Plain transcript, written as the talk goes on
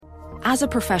As a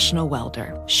professional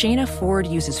welder, Shayna Ford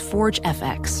uses Forge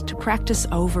FX to practice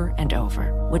over and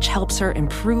over, which helps her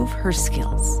improve her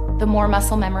skills. The more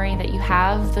muscle memory that you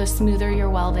have, the smoother your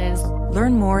weld is.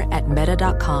 Learn more at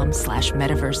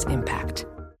meta.com/metaverseimpact.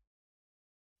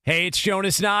 Hey, it's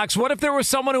Jonas Knox. What if there was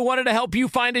someone who wanted to help you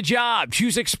find a job?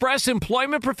 Choose Express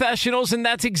Employment Professionals, and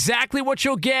that's exactly what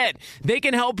you'll get. They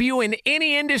can help you in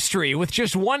any industry. With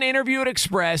just one interview at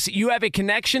Express, you have a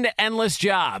connection to endless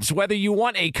jobs. Whether you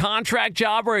want a contract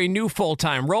job or a new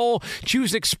full-time role,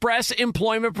 choose Express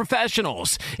Employment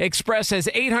Professionals. Express has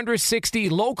 860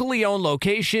 locally owned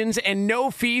locations and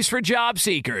no fees for job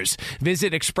seekers.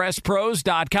 Visit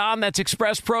expresspros.com. That's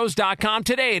expresspros.com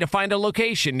today to find a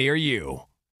location near you.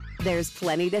 There's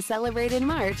plenty to celebrate in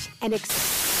March, and National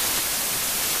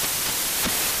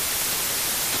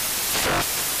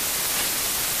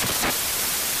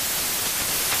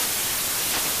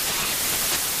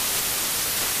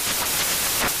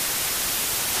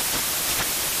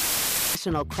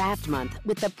Craft Month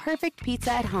with the perfect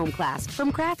pizza at home class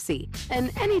from Craftsy.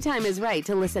 And anytime is right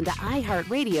to listen to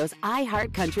iHeartRadio's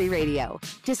iHeartCountry Radio.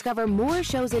 Discover more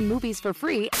shows and movies for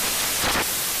free.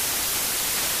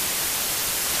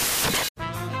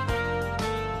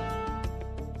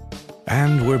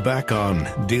 And we're back on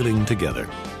Dealing Together,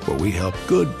 where we help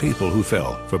good people who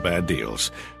fell for bad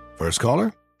deals. First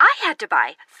caller? I had to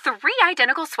buy 3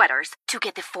 identical sweaters to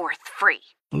get the 4th free.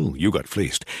 Ooh, you got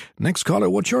fleeced. Next caller,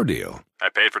 what's your deal? I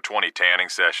paid for 20 tanning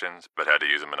sessions, but had to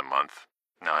use them in a month.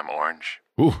 Now I'm orange.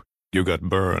 Ooh, you got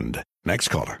burned. Next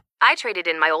caller. I traded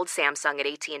in my old Samsung at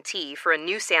AT&T for a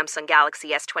new Samsung Galaxy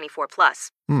S24 Plus.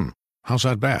 How's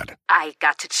that bad? I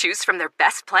got to choose from their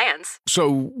best plans. So,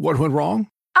 what went wrong?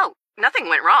 Oh, nothing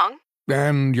went wrong.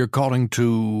 And you're calling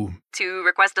to... To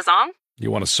request a song?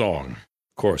 You want a song.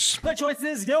 Of course. The choice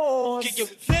is yours.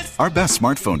 Our best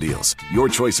smartphone deals. Your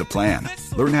choice of plan.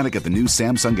 Learn how to get the new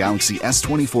Samsung Galaxy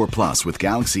S24 Plus with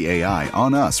Galaxy AI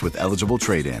on us with eligible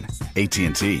trade-in.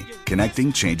 AT&T.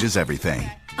 Connecting changes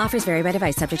everything. Offers vary by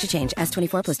device. Subject to change.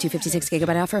 S24 plus 256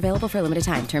 gigabyte offer available for a limited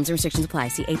time. Terms and restrictions apply.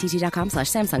 See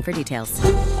att.com/Samsung for details.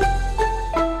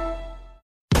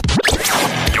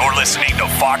 You're listening to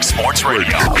Fox Sports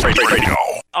Radio.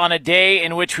 On a day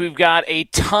in which we've got a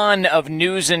ton of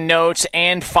news and notes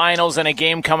and finals and a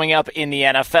game coming up in the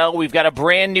NFL, we've got a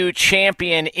brand new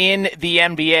champion in the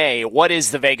NBA. What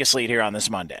is the Vegas lead here on this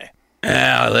Monday?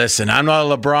 Listen, I'm not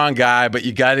a LeBron guy, but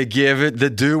you got to give it the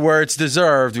due where it's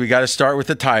deserved. We got to start with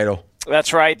the title.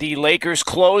 That's right. The Lakers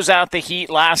close out the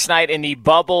Heat last night in the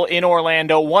bubble in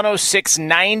Orlando.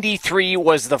 106-93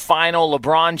 was the final.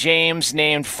 LeBron James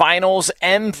named Finals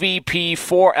MVP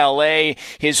for LA,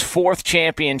 his 4th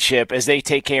championship as they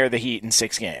take care of the Heat in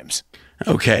 6 games.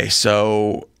 Okay,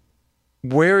 so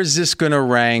where is this going to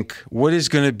rank? What is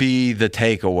going to be the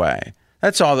takeaway?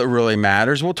 That's all that really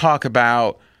matters. We'll talk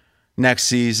about next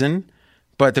season,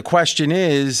 but the question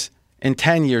is, in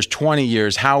 10 years, 20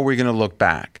 years, how are we going to look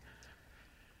back?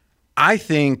 I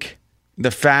think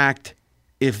this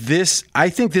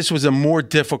was a more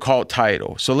difficult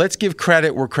title. So let's give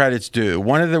credit where credit's due.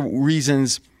 One of the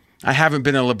reasons I haven't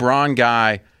been a LeBron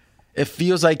guy, it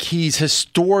feels like he's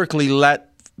historically let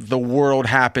the world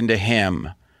happen to him.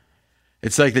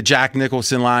 It's like the Jack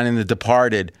Nicholson line in The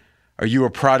Departed. Are you a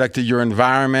product of your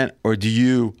environment, or do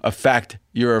you affect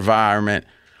your environment?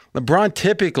 LeBron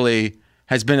typically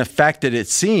has been affected, it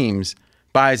seems,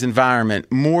 by his environment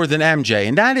more than MJ.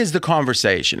 And that is the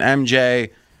conversation, MJ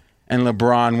and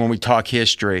LeBron, when we talk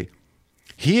history.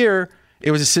 Here,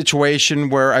 it was a situation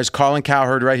where, as Colin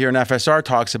Cowherd right here in FSR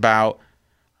talks about,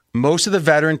 most of the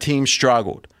veteran teams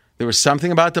struggled. There was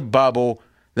something about the bubble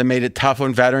that made it tough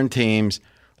on veteran teams.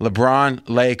 LeBron,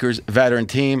 Lakers, veteran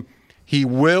team. He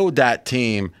willed that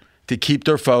team to keep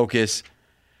their focus.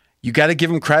 You got to give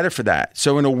him credit for that.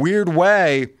 So in a weird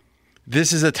way,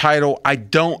 this is a title I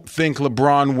don't think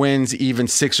LeBron wins even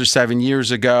 6 or 7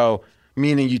 years ago,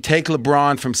 meaning you take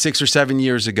LeBron from 6 or 7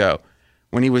 years ago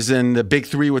when he was in the Big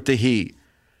Three with the Heat,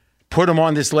 put him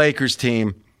on this Lakers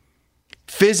team,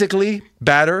 physically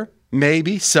better,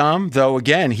 maybe some, though,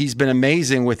 again, he's been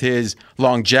amazing with his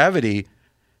longevity,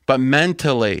 but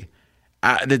mentally,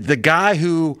 the guy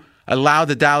who allowed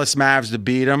the Dallas Mavs to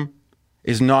beat him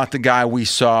is not the guy we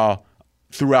saw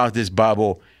throughout this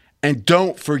bubble. And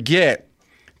don't forget,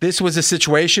 this was a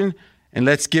situation, and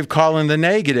let's give Colin the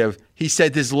negative. He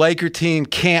said this Laker team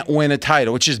can't win a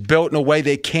title. It's just built in a way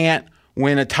they can't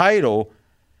win a title.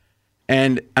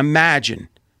 And imagine,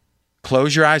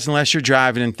 close your eyes unless you're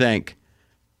driving and think,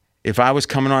 if I was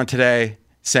coming on today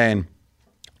saying,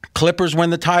 Clippers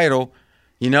win the title,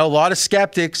 a lot of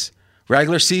skeptics,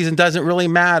 regular season doesn't really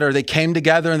matter. They came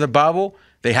together in the bubble.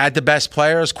 They had the best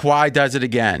players. Kawhi does it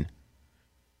again.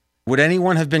 Would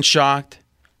anyone have been shocked,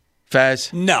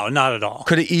 Fez? No, not at all.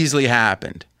 Could have easily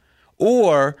happened.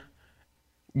 Or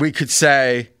we could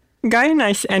say,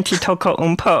 Giannis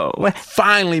Antetokounmpo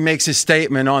finally makes a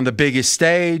statement on the biggest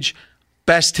stage.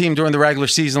 Best team during the regular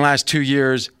season last 2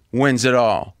 years, wins it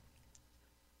all.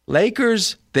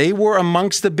 Lakers, they were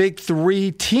amongst the big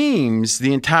three teams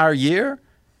the entire year.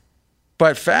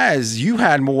 But Faz, you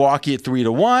had Milwaukee at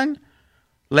 3-1.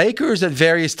 Lakers at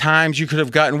various times, you could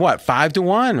have gotten what,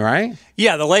 5-1, right?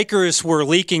 Yeah, the Lakers were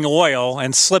leaking oil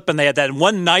and slipping. They had that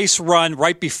one nice run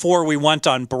right before we went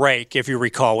on break, if you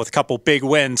recall, with a couple big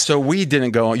wins. So we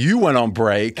didn't go on. You went on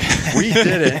break. We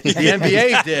didn't. The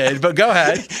NBA did, but go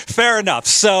ahead. Fair enough.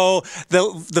 So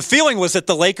the feeling was that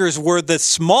the Lakers were the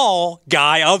small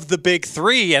guy of the big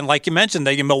three. And like you mentioned,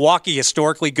 Milwaukee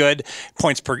historically good,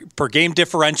 points per game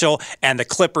differential, and the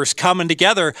Clippers coming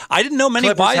together. I didn't know many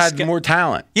Clippers wise had more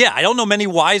talent. Yeah, I don't know many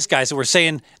wise guys that were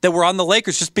saying that were on the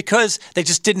Lakers just because they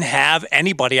just didn't have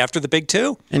anybody after the big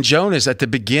two. And Jonas, at the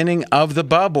beginning of the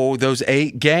bubble, those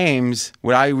 8 games,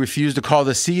 what I refuse to call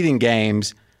the seeding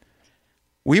games,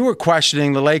 we were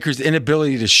questioning the Lakers'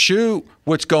 inability to shoot,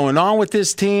 what's going on with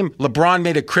this team. LeBron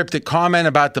made a cryptic comment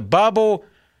about the bubble.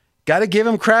 Got to give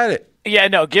him credit. Yeah,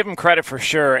 no, give him credit for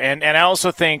sure. And I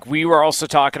also think we were also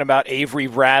talking about Avery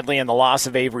Bradley and the loss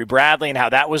of Avery Bradley and how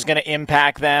that was going to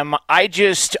impact them.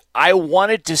 I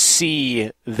wanted to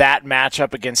see that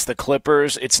matchup against the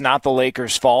Clippers. It's not the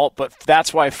Lakers' fault, but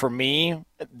that's why for me,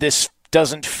 this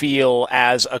doesn't feel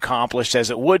as accomplished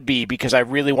as it would be because I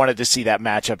really wanted to see that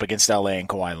matchup against LA and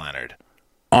Kawhi Leonard.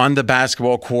 On the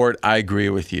basketball court, I agree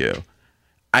with you.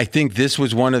 I think this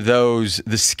was one of those,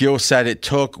 the skill set it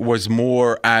took was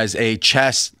more as a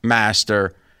chess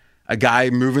master, a guy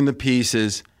moving the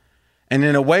pieces. And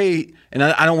in a way, and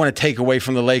I don't want to take away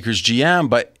from the Lakers GM,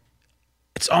 but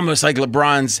it's almost like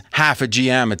LeBron's half a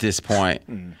GM at this point.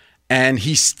 And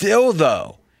he's still,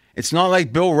 though, it's not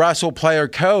like Bill Russell, player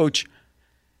coach.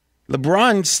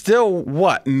 LeBron's still,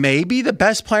 what, maybe the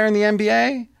best player in the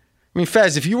NBA? I mean,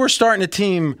 Fez, if you were starting a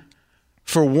team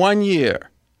for 1 year,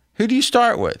 who do you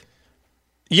start with?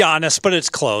 Giannis, but it's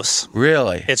close.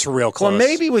 Really? It's real close. Well,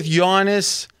 maybe with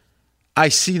Giannis, I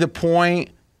see the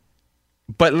point.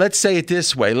 But let's say it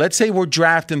this way. Let's say we're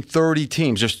drafting 30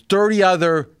 teams. There's 30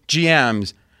 other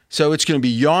GMs. So it's going to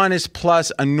be Giannis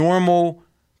plus a normal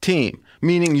team.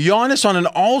 Meaning Giannis on an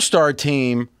all-star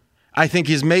team, I think,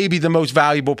 is maybe the most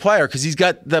valuable player because he's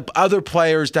got the other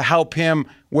players to help him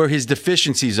where his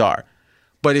deficiencies are.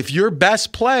 But if your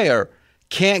best player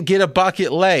can't get a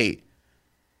bucket late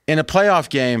in a playoff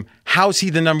game, how's he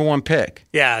the number 1 pick?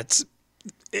 Yeah,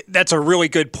 that's a really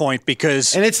good point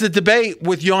because... And it's the debate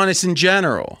with Giannis in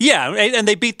general. Yeah, and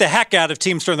they beat the heck out of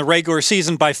teams during the regular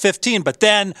season by 15, but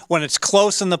then when it's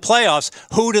close in the playoffs,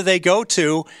 who do they go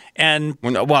to? And the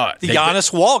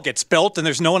Giannis wall gets built and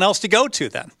there's no one else to go to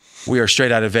then. We are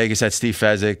straight out of Vegas. That's Steve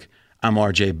Fezzik. I'm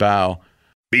RJ Bow.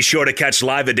 Be sure to catch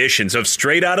live editions of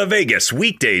Straight Outta Vegas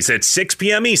weekdays at 6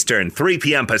 p.m. Eastern, 3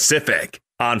 p.m. Pacific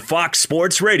on Fox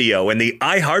Sports Radio and the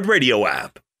iHeartRadio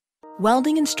app.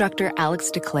 Welding instructor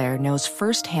Alex DeClaire knows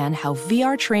firsthand how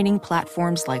VR training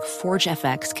platforms like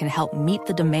ForgeFX can help meet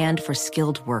the demand for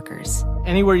skilled workers.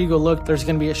 Anywhere you go look, there's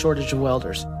going to be a shortage of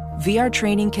welders. VR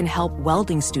training can help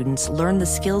welding students learn the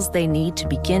skills they need to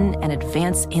begin and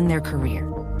advance in their career.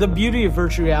 The beauty of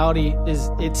virtual reality is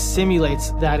it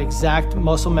simulates that exact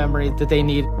muscle memory that they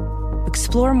need.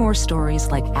 Explore more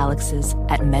stories like Alex's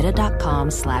at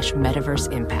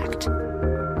meta.com/metaverseimpact.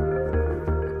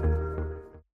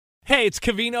 Hey, it's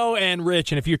Covino and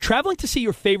Rich, and if you're traveling to see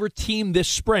your favorite team this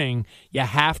spring, you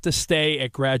have to stay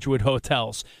at Graduate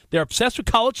Hotels. They're obsessed with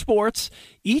college sports.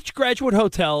 Each Graduate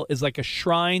Hotel is like a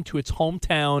shrine to its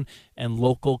hometown and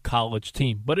local college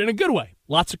team, but in a good way.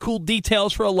 Lots of cool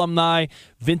details for alumni,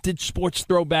 vintage sports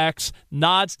throwbacks,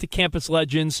 nods to campus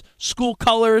legends, school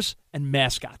colors, and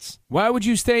mascots. Why would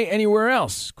you stay anywhere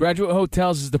else? Graduate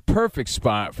Hotels is the perfect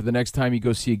spot for the next time you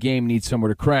go see a game and need somewhere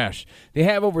to crash. They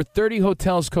have over 30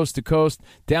 hotels coast to coast,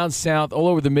 down south, all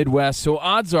over the Midwest, so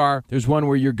odds are there's one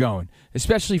where you're going,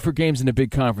 especially for games in the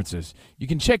big conferences. You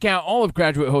can check out all of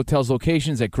Graduate Hotels'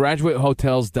 locations at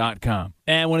graduatehotels.com.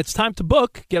 And when it's time to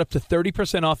book, get up to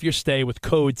 30% off your stay with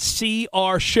code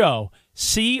CRSHOW.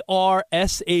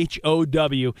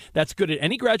 CRSHOW. That's good at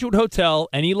any Graduate Hotel,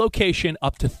 any location,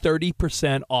 up to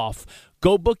 30% off.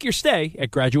 Go book your stay at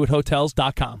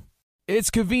graduatehotels.com. It's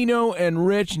Covino and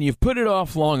Rich, and you've put it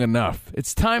off long enough.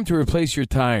 It's time to replace your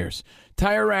tires.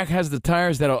 Tire Rack has the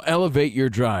tires that'll elevate your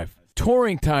drive.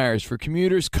 Touring tires for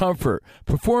commuters' comfort.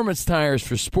 Performance tires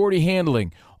for sporty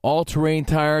handling. all-terrain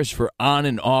tires for on-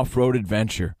 and off-road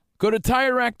adventure. Go to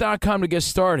TireRack.com to get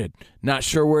started. Not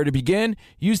sure where to begin?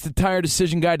 Use the Tire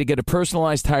Decision Guide to get a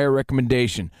personalized tire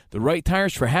recommendation. The right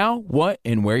tires for how, what,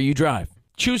 and where you drive.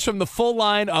 Choose from the full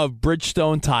line of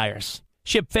Bridgestone tires.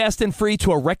 Ship fast and free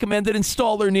to a recommended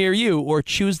installer near you, or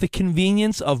choose the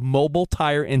convenience of mobile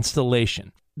tire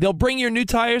installation. They'll bring your new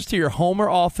tires to your home or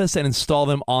office and install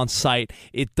them on site.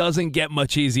 It doesn't get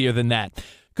much easier than that.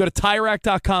 Go to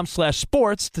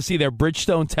TireRack.com/sports to see their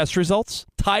Bridgestone test results,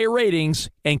 tire ratings,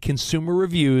 and consumer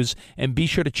reviews, and be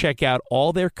sure to check out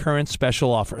all their current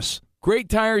special offers. Great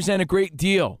tires and a great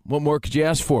deal. What more could you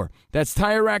ask for? That's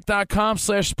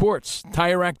TireRack.com/sports.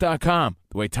 TireRack.com,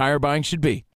 the way tire buying should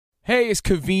be. Hey, it's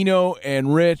Covino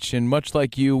and Rich, and much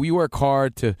like you, we work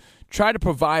hard to try to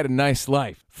provide a nice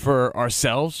life for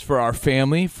ourselves, for our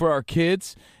family, for our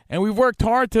kids, and we've worked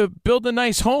hard to build a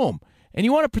nice home. And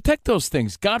you want to protect those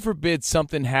things. God forbid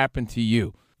something happened to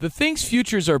you. The things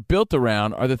futures are built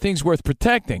around are the things worth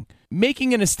protecting.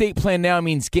 Making an estate plan now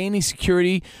means gaining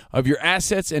security of your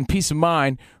assets and peace of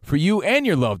mind for you and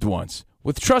your loved ones.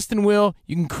 With Trust and Will,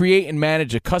 you can create and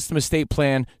manage a custom estate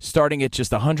plan starting at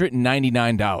just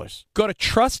 $199. Go to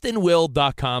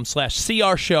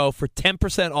trustandwill.com/CR show for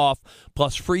 10% off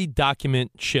plus free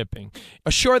document shipping.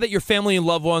 Assure that your family and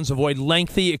loved ones avoid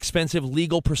lengthy, expensive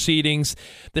legal proceedings,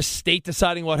 the state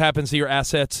deciding what happens to your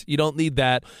assets. You don't need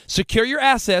that. Secure your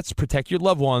assets, protect your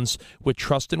loved ones with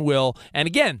Trust and Will. And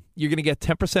again, you're going to get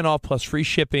 10% off plus free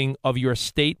shipping of your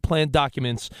estate plan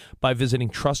documents by visiting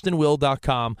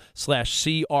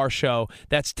trustandwill.com/CR show.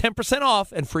 That's 10%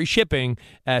 off and free shipping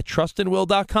at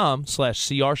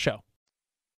trustandwill.com/CR show.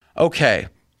 Okay.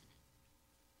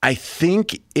 I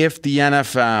think if the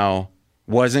NFL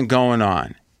wasn't going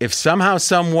on, if somehow,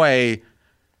 some way,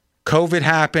 COVID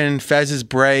happened, Fez's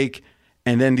break,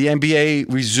 and then the NBA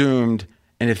resumed,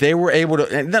 and if they were able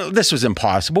to, and this was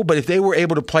impossible, but if they were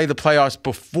able to play the playoffs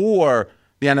before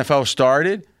the NFL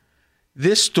started,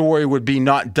 this story would be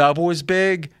not double as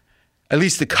big. At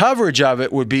least the coverage of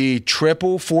it would be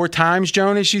triple, 4 times,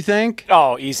 Jonas, you think?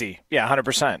 Oh, easy. Yeah,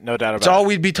 100%. No doubt about it. That's all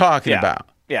we'd be talking about.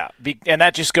 Yeah, and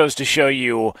that just goes to show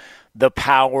you the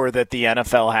power that the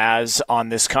NFL has on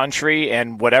this country,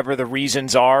 and whatever the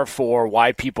reasons are for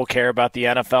why people care about the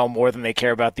NFL more than they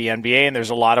care about the NBA, and there's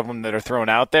a lot of them that are thrown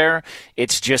out there.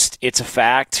 It's a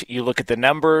fact. You look at the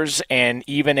numbers, and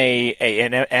even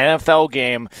an NFL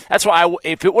game, that's why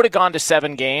if it would have gone to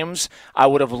 7 games, I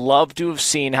would have loved to have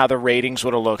seen how the ratings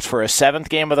would have looked for a 7th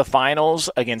game of the finals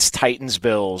against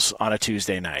Titans-Bills on a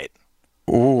Tuesday night.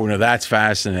 Ooh, now that's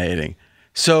fascinating.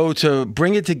 So to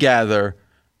bring it together,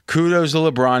 kudos to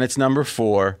LeBron. It's number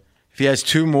 4. If he has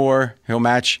 2 more, he'll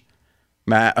match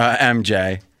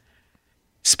MJ.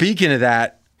 Speaking of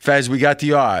that, Fez, we got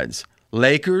the odds.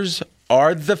 Lakers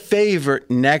are the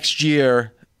favorite next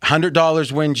year.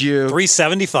 $100 wins you.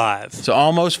 $375. So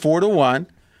almost 4-1.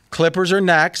 Clippers are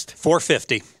next.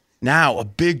 $450. Now, a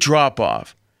big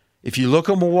drop-off. If you look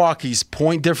at Milwaukee's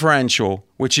point differential,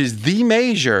 which is the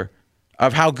measure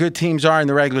of how good teams are in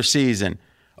the regular season,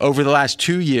 over the last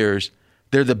 2 years,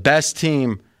 they're the best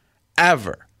team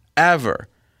ever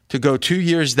to go 2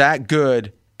 years that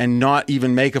good and not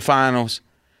even make a finals.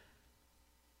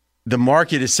 The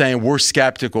market is saying we're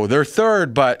skeptical. They're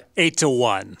third, but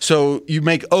 8-1. So you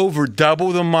make over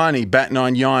double the money betting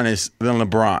on Giannis than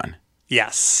LeBron.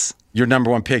 Yes. Your number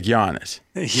 1 pick, Giannis.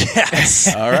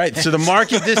 Yes. All right. So the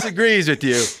market disagrees with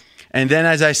you. And then,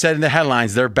 as I said in the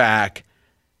headlines, they're back.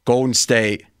 Golden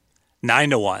State.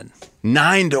 9-1.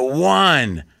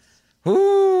 9-1.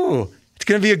 Ooh, it's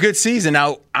going to be a good season.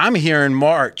 Now, I'm here in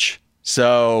March,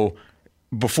 so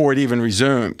before it even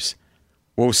resumes.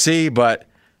 We'll see, but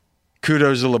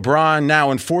kudos to LeBron.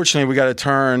 Now, unfortunately, we got to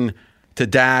turn to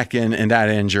Dak and that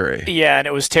injury. Yeah, and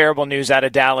it was terrible news out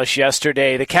of Dallas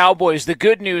yesterday. The Cowboys, the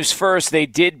good news first, they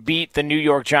did beat the New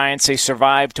York Giants. They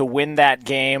survived to win that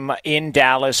game in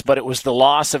Dallas, but it was the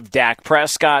loss of Dak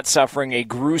Prescott suffering a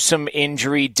gruesome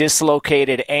injury,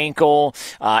 dislocated ankle,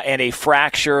 and a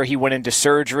fracture. He went into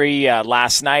surgery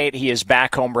last night. He is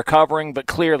back home recovering, but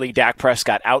clearly Dak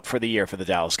Prescott out for the year for the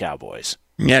Dallas Cowboys.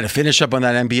 Yeah, to finish up on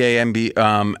that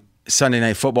NBA Sunday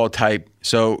Night Football type.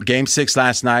 So Game 6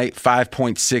 last night,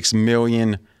 5.6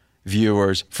 million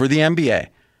viewers for the NBA.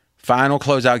 Final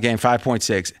closeout game,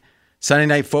 5.6. Sunday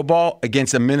Night Football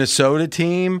against a Minnesota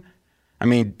team. I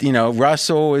mean,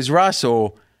 Russell is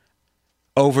Russell.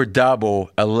 Over double,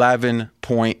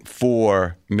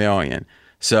 11.4 million.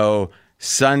 So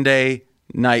Sunday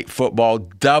Night Football,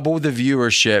 double the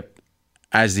viewership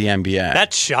as the NBA.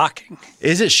 That's shocking.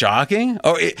 Is it shocking?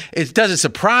 Oh, it doesn't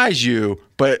surprise you,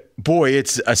 But, boy,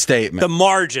 it's a statement. The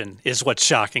margin is what's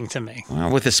shocking to me.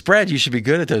 Well, with the spread, you should be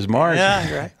good at those margins. Yeah,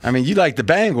 you're right. I mean, you like the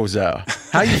Bengals, though.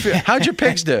 How you feel? How'd your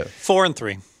picks do?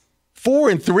 4-3.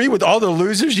 4-3 with all the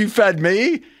losers you fed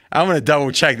me? I'm going to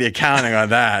double-check the accounting on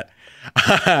that.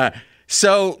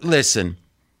 So, listen,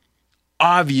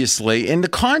 obviously, and the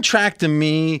contract to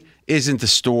me isn't the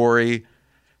story.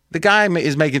 The guy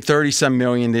is making 30-some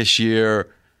million this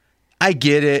year. I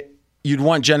get it. You'd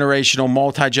want generational,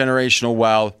 multi-generational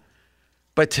wealth.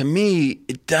 But to me,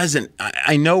 it doesn't.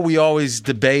 I know we always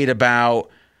debate about,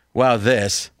 well,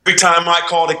 this. Every time I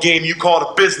call a game, you call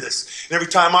it a business. And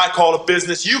every time I call a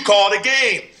business, you call it a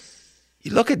game.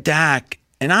 You look at Dak,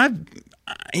 and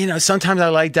sometimes I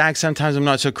like Dak, sometimes I'm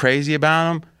not so crazy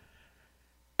about him.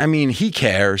 I mean, he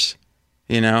cares,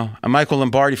 And Michael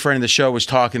Lombardi, friend of the show, was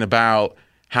talking about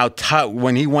how tough,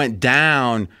 when he went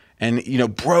down and,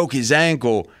 broke his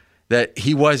ankle, that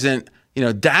he wasn't,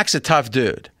 Dak's a tough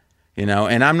dude,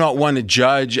 and I'm not one to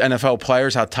judge NFL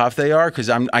players how tough they are because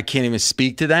I can't even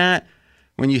speak to that.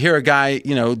 When you hear a guy,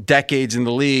 decades in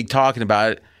the league talking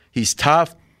about it, he's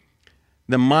tough.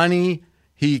 The money,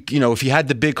 if he had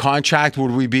the big contract,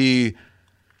 would we be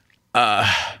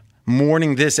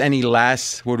mourning this any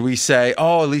less? Would we say,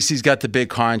 oh, at least he's got the big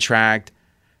contract?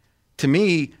 To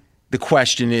me, the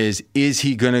question is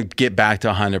he going to get back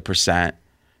to 100%?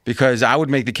 Because I would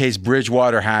make the case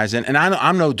Bridgewater hasn't. And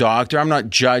I'm no doctor. I'm not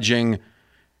judging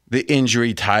the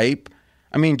injury type.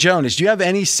 I mean, Jonas, do you have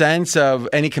any sense of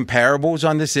any comparables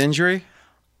on this injury?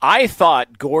 I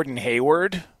thought Gordon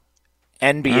Hayward,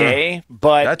 NBA,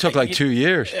 but that took like 2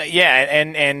 years. Yeah,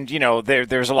 and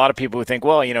there's a lot of people who think,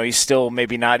 well, he's still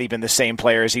maybe not even the same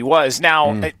player as he was. Now,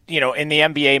 in the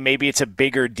NBA, maybe it's a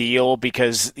bigger deal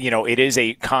because it is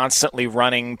a constantly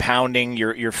running, pounding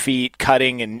your feet,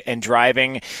 cutting and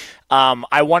driving.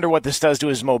 I wonder what this does to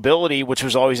his mobility, which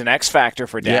was always an X factor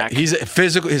for Dak. Yeah, his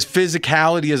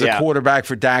physicality as a quarterback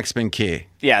for Dak's been key.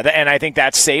 Yeah, and I think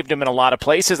that saved him in a lot of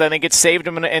places. I think it saved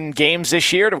him in games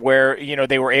this year to where,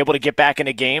 they were able to get back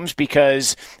into games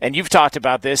because, and you've talked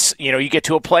about this, you get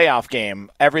to a playoff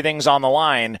game, everything's on the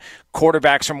line.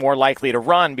 Quarterbacks are more likely to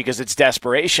run because it's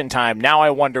desperation time. Now I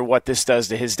wonder what this does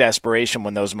to his desperation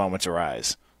when those moments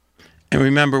arise. And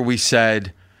remember we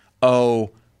said,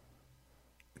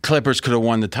 Clippers could have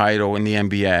won the title in the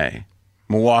NBA.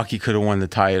 Milwaukee could have won the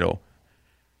title.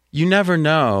 You never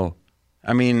know.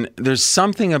 I mean, there's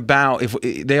something about,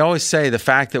 they always say the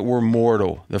fact that we're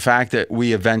mortal, the fact that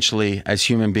we eventually as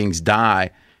human beings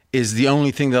die is the only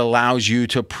thing that allows you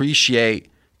to appreciate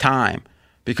time.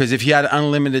 Because if you had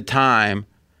unlimited time,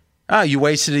 you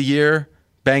wasted a year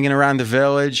banging around the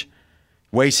village,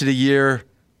 wasted a year,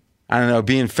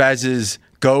 being Fez's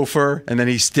gopher, and then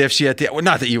he stiffs you at the end. Well,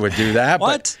 not that you would do that.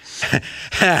 What?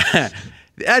 But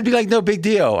that'd be like no big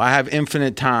deal. I have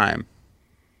infinite time.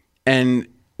 And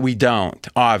we don't,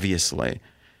 obviously.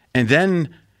 And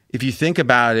then if you think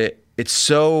about it, it's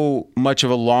so much of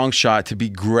a long shot to be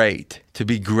great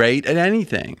at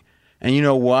anything. And you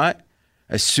know what?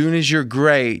 As soon as you're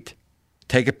great,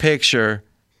 take a picture,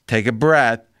 take a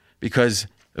breath, because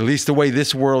at least the way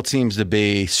this world seems to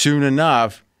be, soon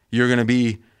enough, you're going to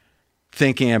be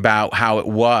thinking about how it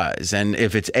was. And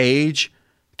if it's age,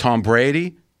 Tom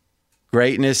Brady,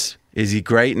 greatness, is he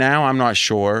great now? I'm not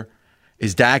sure.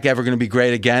 Is Dak ever going to be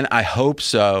great again? I hope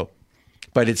so.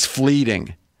 But it's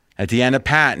fleeting. At the end of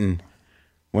Patton,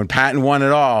 when Patton won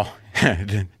it all,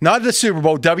 not the Super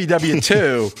Bowl,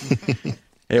 WW2,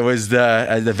 it was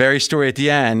the very story at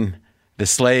the end, the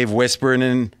slave whispering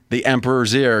in the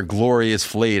emperor's ear, glory is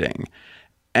fleeting.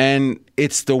 And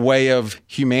it's the way of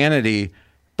humanity,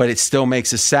 but it still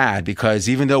makes us sad because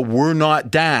even though we're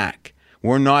not Dak,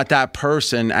 we're not that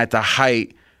person at the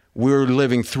height, we're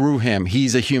living through him.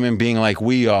 He's a human being like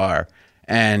we are.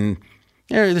 And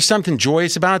there's something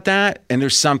joyous about that, and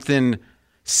there's something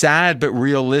sad but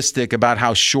realistic about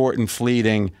how short and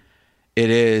fleeting it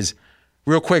is.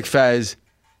 Real quick, Fez,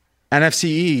 NFC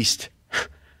East,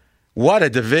 what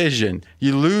a division.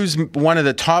 You lose one of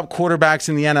the top quarterbacks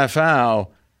in the NFL,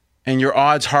 and your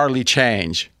odds hardly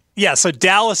change. Yeah, so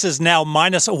Dallas is now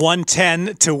minus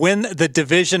 110 to win the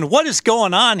division. What is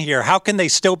going on here? How can they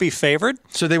still be favored?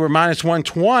 So they were minus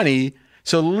 120,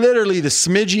 so literally the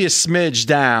smidgiest smidge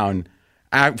down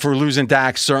for losing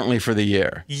Dak, certainly for the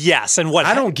year. Yes, and what?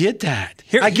 I don't get that.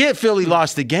 I get Philly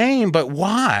lost the game, but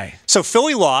why? So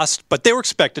Philly lost, but they were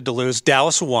expected to lose.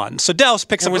 Dallas won. So Dallas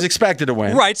picks up. Was expected to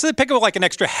win. Right, so they pick up like an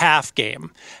extra half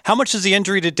game. How much is the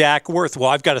injury to Dak worth? Well,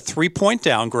 I've got a 3-point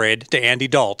downgrade to Andy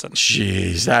Dalton.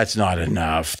 Jeez, that's not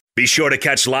enough. Be sure to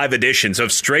catch live editions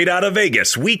of Straight Outta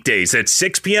Vegas weekdays at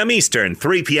 6 p.m. Eastern,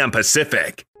 3 p.m.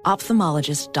 Pacific.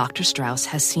 Ophthalmologist Dr. Strauss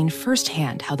has seen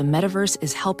firsthand how the metaverse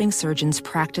is helping surgeons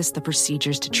practice the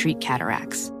procedures to treat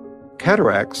cataracts.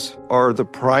 Cataracts are the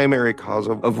primary cause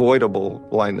of avoidable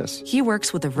blindness. He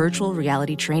works with a virtual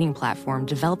reality training platform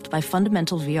developed by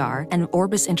Fundamental VR and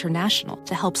Orbis International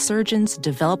to help surgeons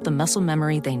develop the muscle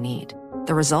memory they need.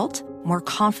 The result? More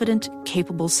confident,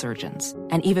 capable surgeons.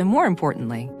 And even more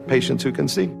importantly, patients who can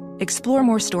see. Explore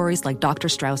more stories like Dr.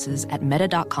 Strauss's at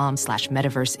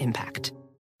meta.com/metaverseimpact.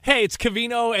 Hey, it's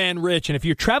Covino and Rich, and if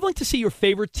you're traveling to see your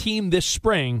favorite team this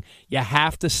spring, you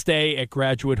have to stay at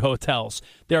Graduate Hotels.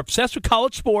 They're obsessed with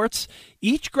college sports.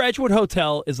 Each Graduate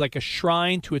Hotel is like a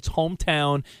shrine to its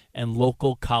hometown and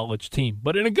local college team,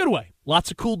 but in a good way.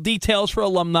 Lots of cool details for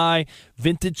alumni,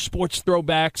 vintage sports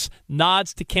throwbacks,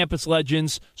 nods to campus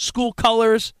legends, school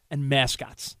colors, and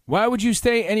mascots. Why would you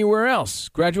stay anywhere else?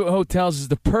 Graduate Hotels is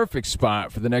the perfect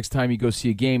spot for the next time you go see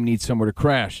a game and need somewhere to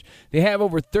crash. They have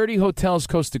over 30 hotels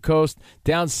coast to coast,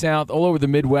 down south, all over the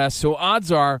Midwest, so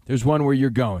odds are there's one where you're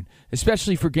going,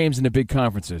 especially for games in the big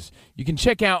conferences. You can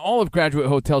check out all of Graduate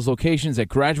Hotels' locations at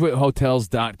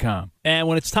graduatehotels.com. And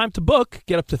when it's time to book,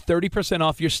 get up to 30%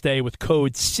 off your stay with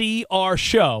code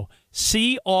CRSHOW.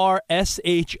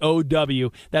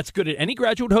 CRSHOW. That's good at any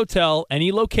Graduate Hotel,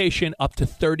 any location, up to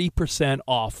 30%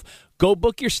 off. Go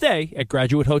book your stay at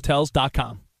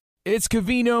graduatehotels.com. It's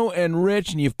Covino and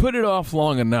Rich, and you've put it off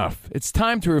long enough. It's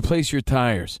time to replace your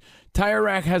tires. Tire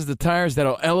Rack has the tires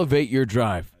that'll elevate your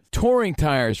drive. Touring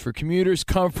tires for commuters'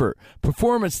 comfort,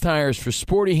 performance tires for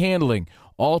sporty handling,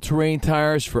 all-terrain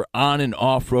tires for on- and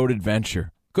off-road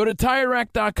adventure. Go to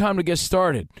TireRack.com to get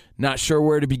started. Not sure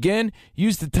where to begin?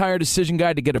 Use the Tire Decision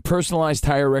Guide to get a personalized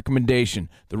tire recommendation.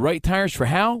 The right tires for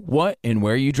how, what, and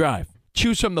where you drive.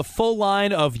 Choose from the full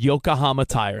line of Yokohama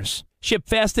tires. Ship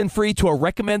fast and free to a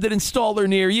recommended installer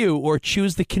near you, or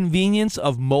choose the convenience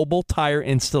of mobile tire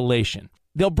installation.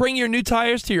 They'll bring your new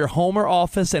tires to your home or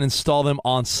office and install them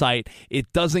on site.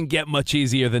 It doesn't get much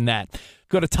easier than that.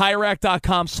 Go to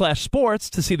TireRack.com/sports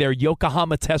to see their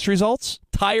Yokohama test results,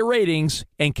 tire ratings,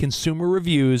 and consumer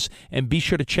reviews, and be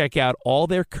sure to check out all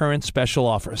their current special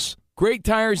offers. Great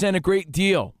tires and a great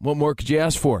deal. What more could you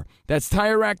ask for? That's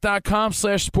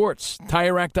TireRack.com/sports.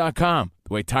 TireRack.com,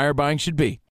 the way tire buying should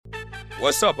be.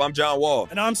 What's up? I'm John Wall.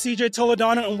 And I'm CJ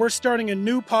Toledano, and we're starting a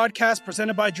new podcast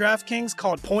presented by DraftKings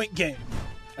called Point Game.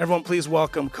 Everyone, please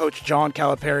welcome Coach John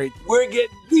Calipari. We're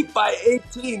getting beat by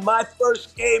 18. My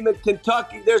first game in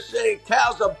Kentucky, they're saying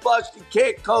Cal's a bust. He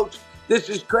can't coach. This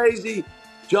is crazy.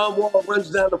 John Wall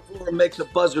runs down the floor and makes a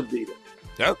buzzer beater.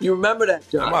 Yep. You remember that,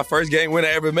 John? That's my first game winner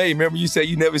I ever made. Remember you said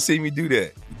you never seen me do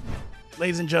that.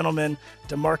 Ladies and gentlemen,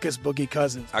 DeMarcus Boogie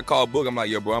Cousins. I called Boog. I'm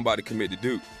like, yo, bro, I'm about to commit to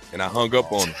Duke. And I hung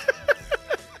up on him.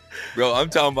 Bro, I'm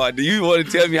talking about, do you want to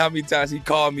tell me how many times he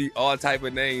called me all type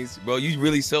of names? Bro, you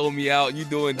really sold me out. You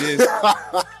doing this.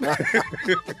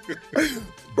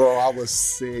 Bro, I was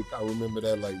sick. I remember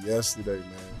that like yesterday,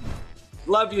 man.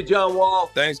 Love you, John Wall.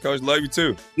 Thanks, Coach. Love you,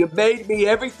 too. You made me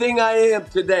everything I am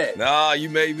today. Nah, you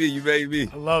made me. You made me.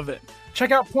 I love it.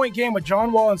 Check out Point Game with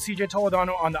John Wall and CJ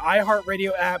Toledano on the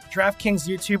iHeartRadio app, DraftKings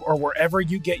YouTube, or wherever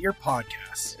you get your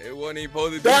podcasts. It wasn't even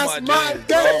supposed to be That's my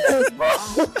game, bro.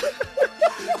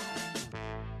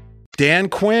 Dan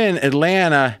Quinn,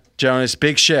 Atlanta, Jonas,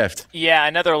 big shift. Yeah,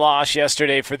 another loss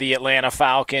yesterday for the Atlanta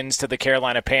Falcons to the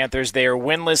Carolina Panthers. They are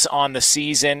winless on the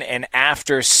season, and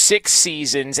after 6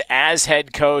 seasons as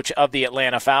head coach of the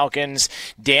Atlanta Falcons,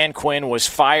 Dan Quinn was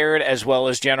fired, as well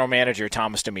as general manager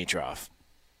Thomas Dimitroff.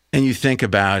 And you think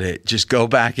about it, just go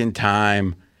back in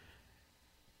time.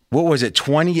 What was it,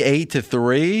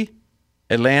 28-3,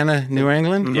 Atlanta, New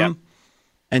England? Mm-hmm. Yep.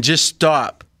 And just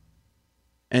stop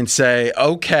and say,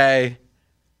 okay,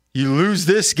 you lose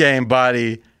this game,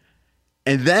 buddy.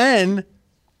 And then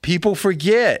people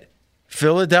forget.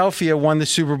 Philadelphia won the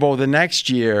Super Bowl the next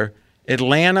year.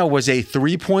 Atlanta was a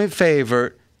 3-point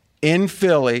favorite in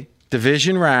Philly,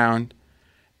 division round,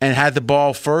 and had the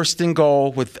ball first and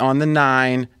goal on the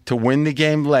 9 to win the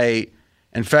game late.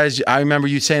 And Fez, I remember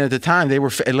you saying at the time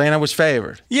Atlanta was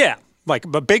favored. Yeah, like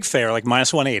a big fair, like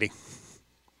minus 180.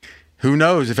 Who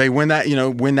knows if they win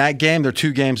that game? They're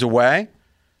 2 games away.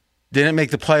 Didn't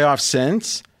make the playoffs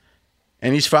since,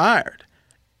 and he's fired.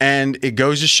 And it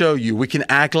goes to show you, we can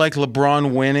act like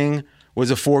LeBron winning was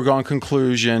a foregone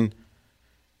conclusion,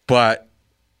 but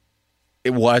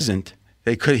it wasn't.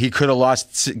 He could have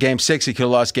lost Game 6. He could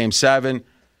have lost Game 7.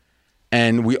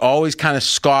 And we always kind of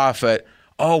scoff at,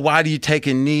 oh, why do you take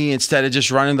a knee instead of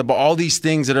just running the ball? All these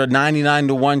things that are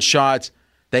 99-1 shots,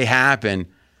 they happen.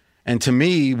 And to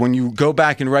me, when you go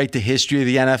back and write the history of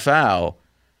the NFL,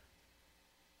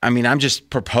 I mean, I'm just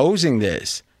proposing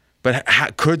this. But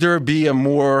could there be a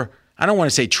more, I don't want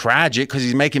to say tragic because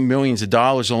he's making millions of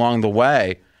dollars along the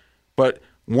way. But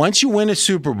once you win a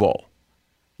Super Bowl,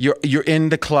 you're in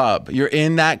the club. You're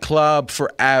in that club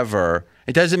forever.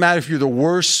 It doesn't matter if you're the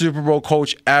worst Super Bowl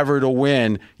coach ever to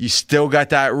win. You still got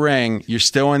that ring. You're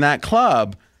still in that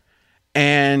club.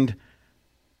 And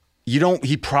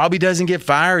he probably doesn't get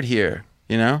fired here,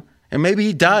 you know? And maybe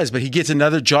he does, but he gets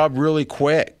another job really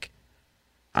quick.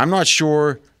 I'm not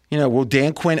sure, will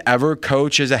Dan Quinn ever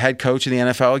coach as a head coach in the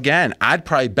NFL again? I'd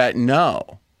probably bet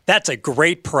no. That's a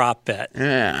great prop bet.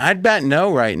 Yeah, I'd bet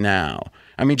no right now.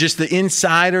 I mean, just the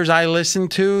insiders I listen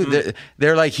to,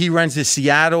 they're like, he runs the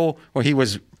Seattle, or he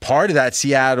was part of that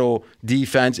Seattle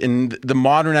defense, and the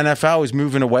modern NFL is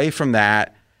moving away from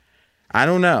that. I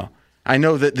don't know. I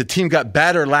know that the team got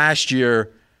better last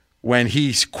year when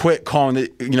he quit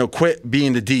quit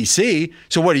being the DC.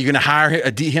 So what, are you going to hire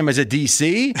him as a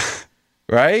DC?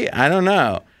 Right? I don't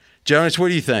know. Jonas, what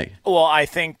do you think? Well, I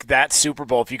think that Super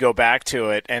Bowl, if you go back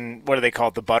to it, and what do they call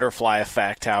it, the butterfly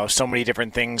effect, how so many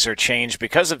different things are changed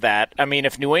because of that. I mean,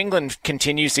 if New England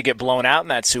continues to get blown out in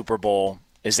that Super Bowl,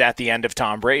 is that the end of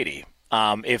Tom Brady?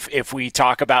 If we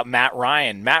talk about Matt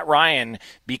Ryan,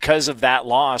 because of that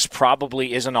loss,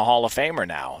 probably isn't a Hall of Famer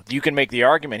now. You can make the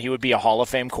argument he would be a Hall of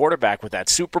Fame quarterback with that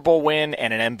Super Bowl win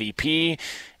and an MVP.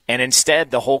 And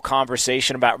instead, the whole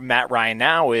conversation about Matt Ryan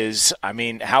now is, I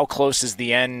mean, how close is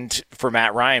the end for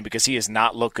Matt Ryan? Because he has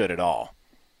not looked good at all.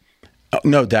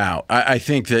 No doubt. I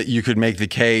think that you could make the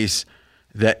case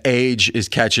that age is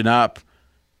catching up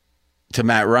to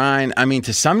Matt Ryan. I mean,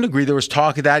 to some degree, there was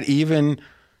talk of that even,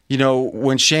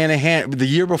 when Shanahan, the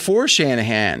year before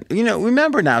Shanahan.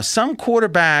 Remember now, some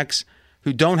quarterbacks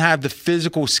who don't have the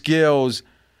physical skills,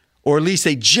 or at least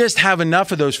they just have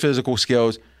enough of those physical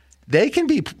skills, they can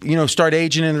be, start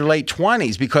aging in their late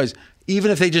 20s, because even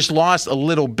if they just lost a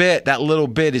little bit, that little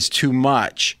bit is too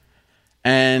much.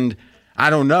 And I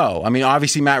don't know. I mean,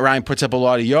 obviously Matt Ryan puts up a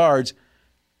lot of yards.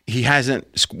 He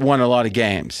hasn't won a lot of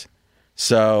games.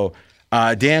 So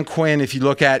Dan Quinn, if you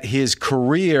look at his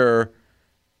career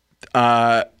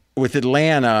with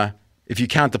Atlanta, if you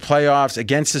count the playoffs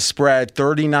against the spread,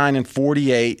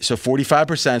 39-48, so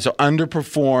 45%, so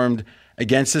underperformed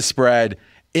against the spread.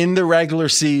 In the regular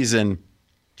season,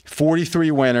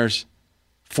 43 winners,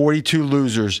 42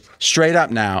 losers, straight up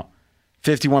now,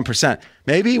 51%.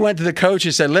 Maybe he went to the coach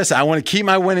and said, listen, I want to keep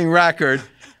my winning record.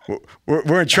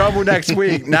 We're in trouble next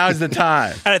week. Now's the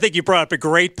time. And I think you brought up a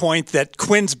great point that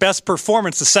Quinn's best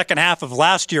performance the second half of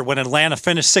last year when Atlanta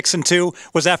finished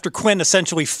 6-2 was after Quinn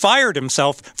essentially fired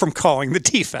himself from calling the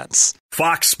defense.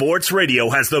 Fox Sports Radio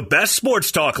has the best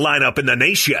sports talk lineup in the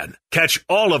nation. Catch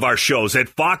all of our shows at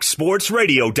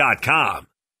foxsportsradio.com.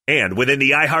 And within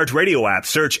the iHeartRadio app,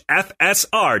 search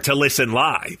FSR to listen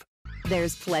live.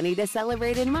 There's plenty to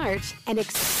celebrate in March and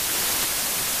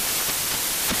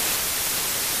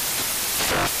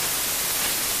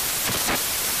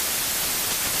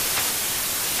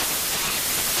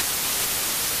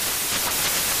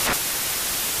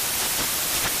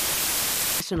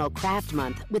Craft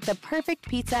Month with the perfect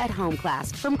pizza at home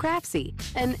class from Craftsy.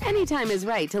 And anytime is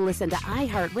right to listen to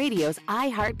iHeartRadio's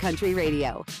iHeartCountry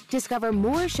Radio. Discover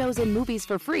more shows and movies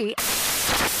for free.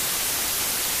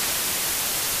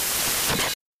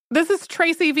 This is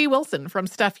Tracy V. Wilson from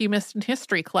Stuff You Missed in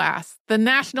History class. The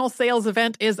national sales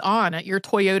event is on at your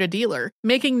Toyota dealer,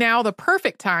 making now the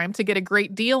perfect time to get a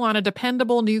great deal on a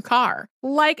dependable new car.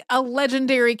 Like a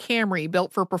legendary Camry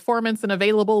built for performance and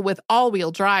available with all-wheel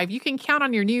drive, you can count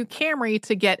on your new Camry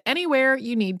to get anywhere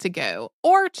you need to go.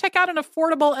 Or check out an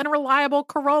affordable and reliable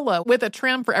Corolla with a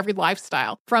trim for every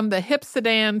lifestyle. From the hip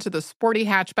sedan to the sporty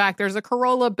hatchback, there's a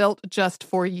Corolla built just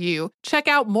for you. Check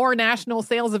out more national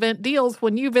sales event deals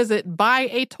when you visit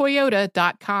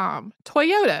buyatoyota.com.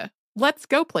 Toyota, let's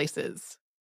go places.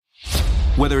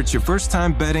 Whether it's your first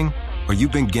time betting or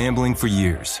you've been gambling for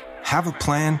years, have a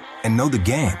plan and know the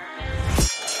game.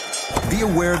 Be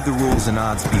aware of the rules and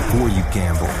odds before you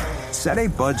gamble. Set a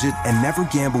budget and never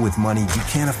gamble with money you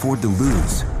can't afford to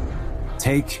lose.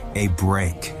 Take a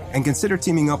break and consider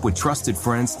teaming up with trusted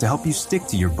friends to help you stick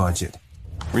to your budget.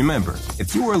 Remember,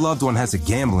 if you or a loved one has a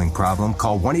gambling problem,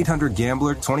 call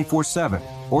 1-800-GAMBLER 24/7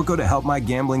 or go to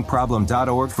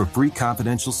helpmygamblingproblem.org for free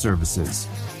confidential services.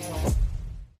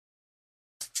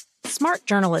 Smart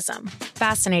journalism.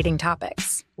 Fascinating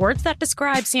topics. Words that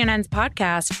describe CNN's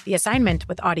podcast, The Assignment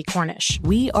with Audie Cornish.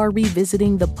 We are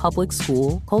revisiting the public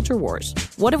school culture wars.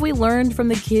 What have we learned from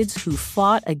the kids who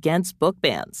fought against book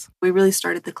bans? We really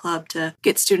started the club to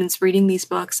get students reading these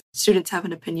books. Students have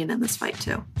an opinion in this fight,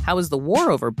 too. How has the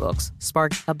war over books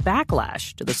sparked a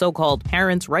backlash to the so-called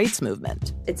parents' rights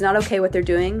movement? It's not okay what they're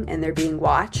doing, and they're being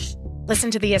watched. Listen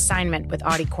to The Assignment with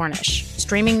Audie Cornish,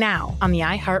 streaming now on the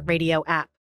iHeartRadio app.